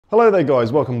Hello there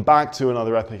guys, welcome back to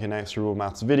another epic and extra raw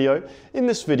maths video. In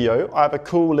this video, I have a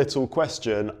cool little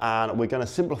question and we're going to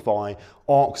simplify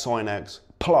arcsin x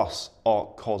plus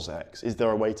arccos x. Is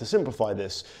there a way to simplify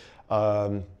this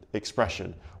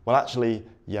expression? Well actually,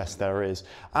 yes there is.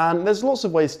 And there's lots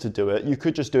of ways to do it. You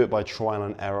could just do it by trial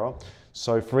and error.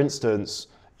 So for instance,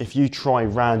 if you try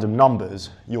random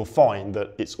numbers, you'll find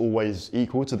that it's always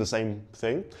equal to the same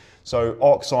thing. So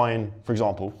arcsin, for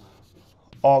example,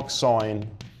 arcsin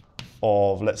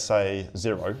of, let's say,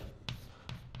 0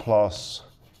 plus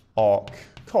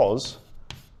arccos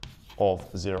of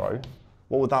 0,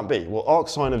 what would that be? Well,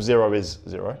 arcsin of 0 is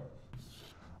 0,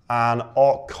 and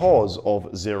arccos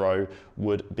of 0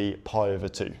 would be pi over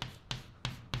 2.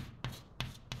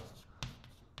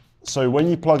 So when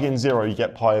you plug in 0, you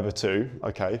get pi over 2.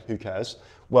 Okay, who cares?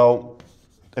 Well,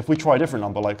 if we try a different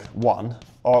number, like 1,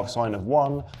 arcsin of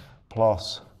 1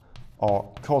 plus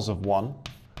arccos of 1,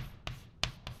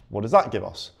 what does that give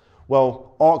us?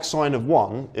 Well, arcsin of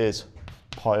 1 is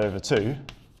pi over 2,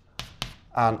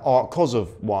 and arccos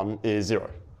of 1 is 0.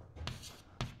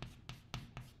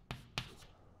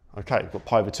 Okay, we've got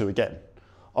pi over 2 again.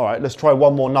 All right, let's try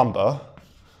one more number.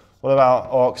 What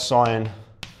about arcsin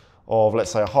of,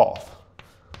 let's say, a half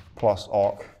plus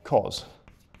arccos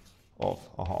of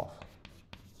a half?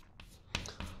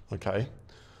 Okay,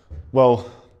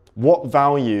 well, what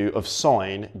value of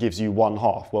sine gives you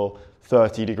 1/2? Well,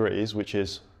 30 degrees, which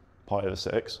is pi over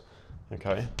 6,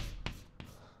 okay?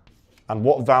 And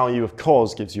what value of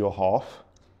cos gives you a half?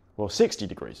 Well, 60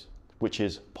 degrees, which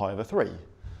is pi over 3.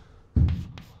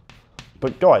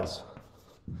 But guys,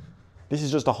 this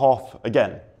is just a half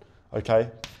again, okay?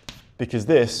 Because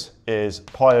this is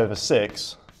pi over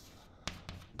 6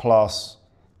 plus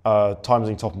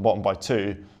timesing top and bottom by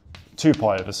 2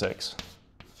 pi over 6,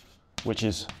 which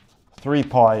is 3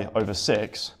 pi over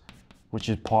 6, which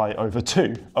is pi over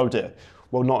 2. Oh dear.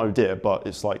 Well, not oh dear, but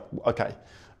it's like, okay.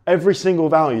 Every single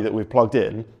value that we've plugged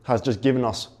in has just given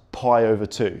us pi over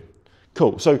 2.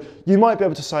 Cool. So you might be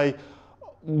able to say,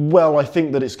 well, I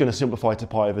think that it's going to simplify to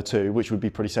pi over 2, which would be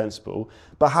pretty sensible.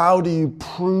 But how do you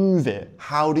prove it?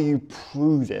 How do you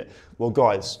prove it? Well,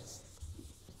 guys,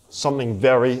 something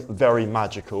very, very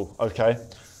magical, okay?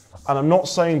 And I'm not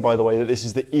saying, by the way, that this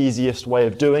is the easiest way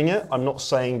of doing it. I'm not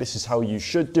saying this is how you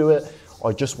should do it.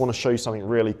 I just want to show you something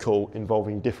really cool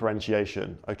involving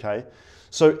differentiation, okay?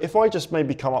 So if I just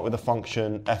maybe come up with a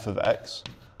function f of x,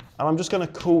 and I'm just going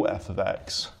to call f of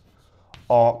x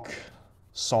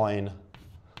arcsin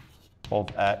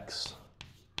of x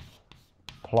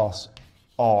plus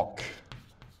arccos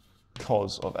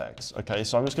of x, okay?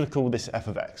 So I'm just going to call this f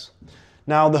of x.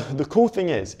 Now the cool thing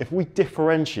is, if we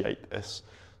differentiate this,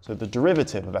 so the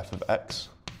derivative of f of x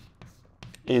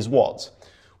is what?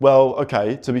 Well,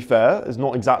 okay, to be fair, it's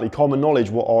not exactly common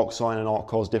knowledge what arcsin and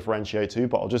arccos differentiate to,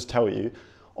 but I'll just tell you.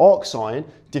 Arcsin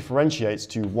differentiates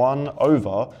to 1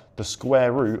 over the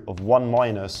square root of 1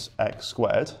 minus x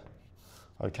squared.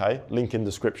 Okay, link in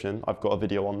description, I've got a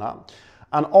video on that.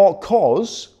 And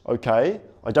arccos, okay,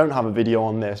 I don't have a video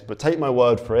on this, but take my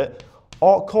word for it,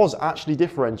 arccos actually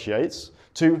differentiates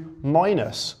to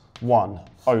minus 1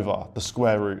 over the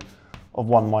square root of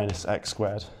 1 minus x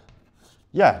squared.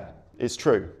 Yeah. It's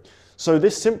true. So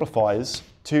this simplifies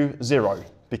to 0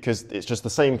 because it's just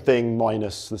the same thing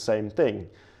minus the same thing.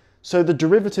 So the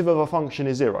derivative of a function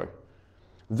is 0.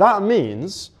 That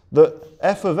means that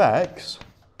f of x,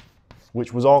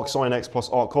 which was arcsin x plus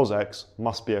arccos x,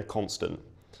 must be a constant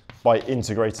by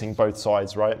integrating both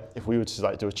sides, right? If we were to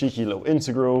like do a cheeky little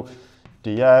integral,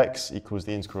 dx equals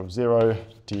the integral of 0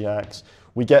 dx,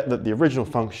 we get that the original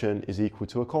function is equal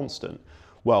to a constant.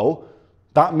 Well,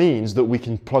 that means that we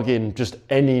can plug in just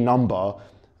any number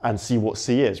and see what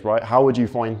c is, right? How would you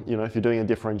find, you know, if you're doing a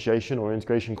differentiation or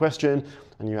integration question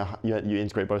and you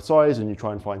integrate both sides and you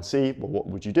try and find c, well, what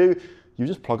would you do? You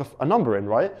just plug a number in,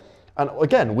 right? And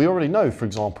again, we already know, for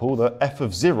example, that f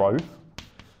of 0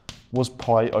 was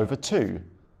pi over 2.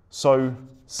 So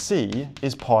c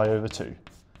is pi over 2,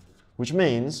 which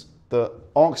means that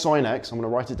arcsin x, I'm going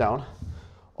to write it down,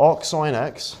 arcsin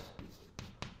x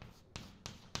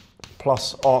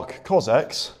plus arccos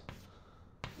x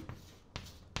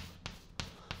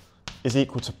is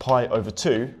equal to pi over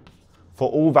 2 for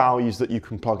all values that you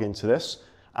can plug into this.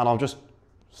 And I'll just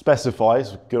specify,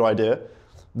 it's a good idea,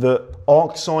 that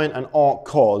arcsin and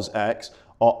arccos x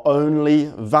are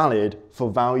only valid for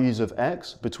values of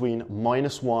x between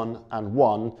 -1 and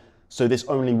 1. So this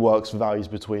only works for values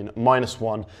between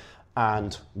 -1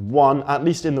 and 1, at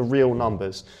least in the real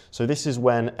numbers. So this is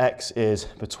when x is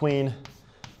between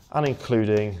and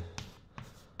including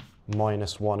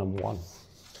 -1 and 1.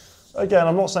 Again,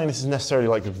 I'm not saying this is necessarily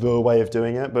like the way of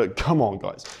doing it, but come on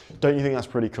guys, don't you think that's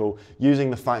pretty cool? Using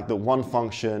the fact that one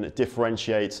function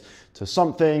differentiates to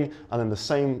something and then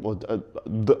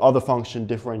the other function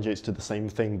differentiates to the same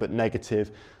thing but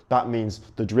negative. That means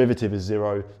the derivative is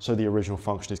 0, so the original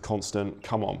function is constant.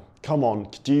 Come on,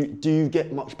 do you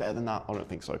get much better than that? I don't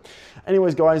think so.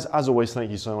 Anyways guys, as always,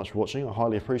 thank you so much for watching. I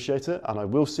highly appreciate it, and I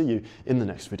will see you in the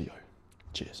next video.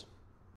 Cheers.